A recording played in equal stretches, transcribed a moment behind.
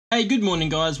Hey, good morning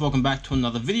guys, welcome back to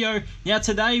another video. Now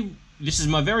today, this is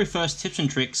my very first tips and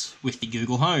tricks with the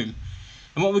Google Home.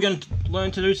 And what we're going to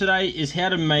learn to do today is how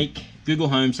to make Google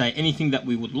Home say anything that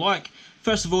we would like.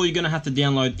 First of all, you're going to have to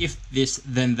download If This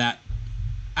Then That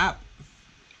app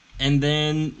and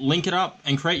then link it up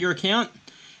and create your account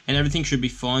and everything should be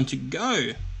fine to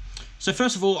go. So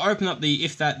first of all, open up the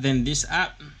If That Then This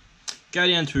app, go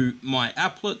down to My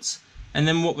Applets, and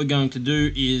then what we're going to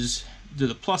do is do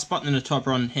the plus button in the top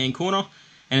right hand corner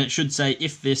and it should say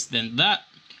if this then that.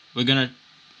 We're going to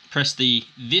press the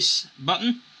this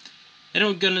button and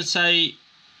we're going to say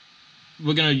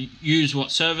we're going to use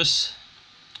what service,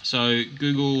 so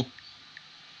Google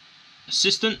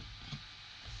Assistant,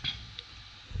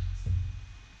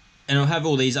 and it'll have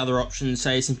all these other options,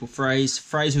 say a simple phrase,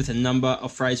 phrase with a number, or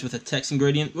phrase with a text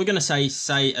ingredient. We're going to say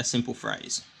a simple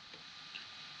phrase.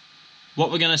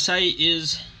 What we're going to say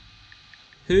is,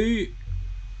 who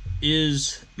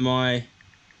is my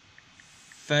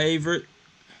favorite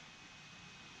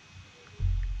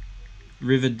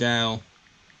Riverdale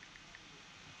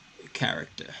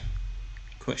character?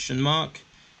 Question mark.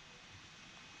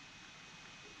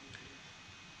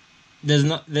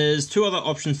 There's two other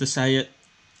options to say it.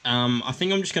 I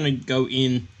think I'm just going to go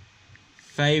in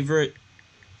favorite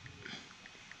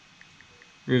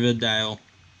Riverdale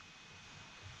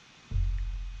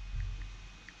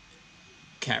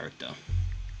character.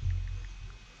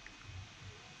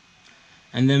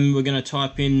 And then we're going to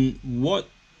type in what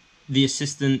the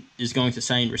assistant is going to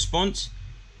say in response.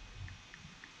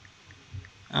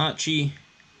 Archie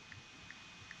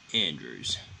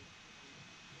Andrews.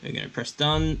 We're going to press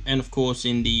done, and of course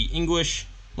in the English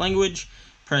language,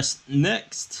 press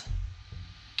next.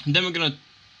 And then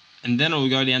it'll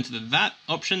go down to the that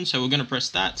option, so we're going to press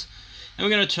that, and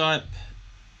we're going to type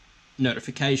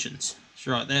notifications. It's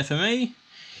right there for me.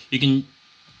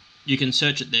 You can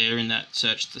search it there in that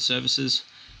search the services,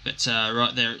 but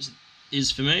right there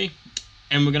is for me.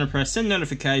 And we're going to press send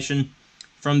notification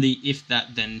from the If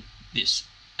That Then This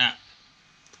app.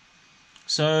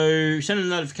 So send a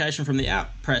notification from the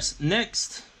app, press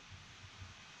next,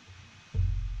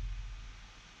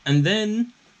 and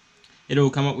then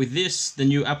it'll come up with this, the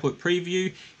new applet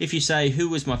preview. If you say who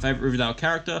was my favorite Riverdale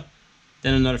character,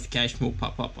 then a notification will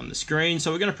pop up on the screen.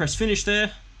 So we're going to press finish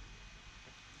there.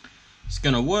 It's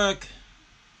going to work,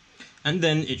 and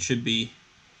then it should be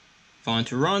fine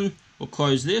to run. We'll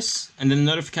close this, and then the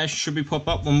notification should be pop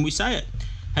up when we say it.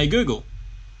 Hey Google,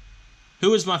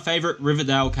 who is my favorite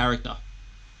Riverdale character?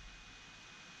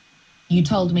 You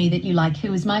told me that you like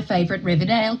who is my favorite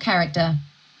Riverdale character.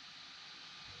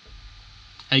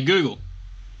 Hey Google,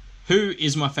 who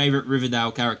is my favorite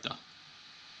Riverdale character?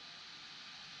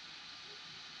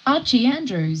 Archie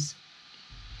Andrews.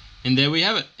 And there we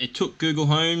have it. It took Google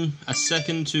Home a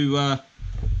second to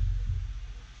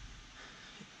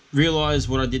realize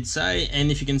what I did say,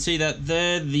 and if you can see that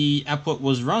there, the applet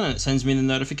was run and it sends me the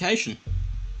notification.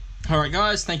 Alright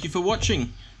guys, thank you for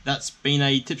watching. That's been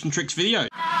a tips and tricks video. And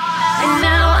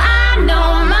now I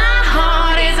know my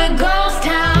heart is a ghost.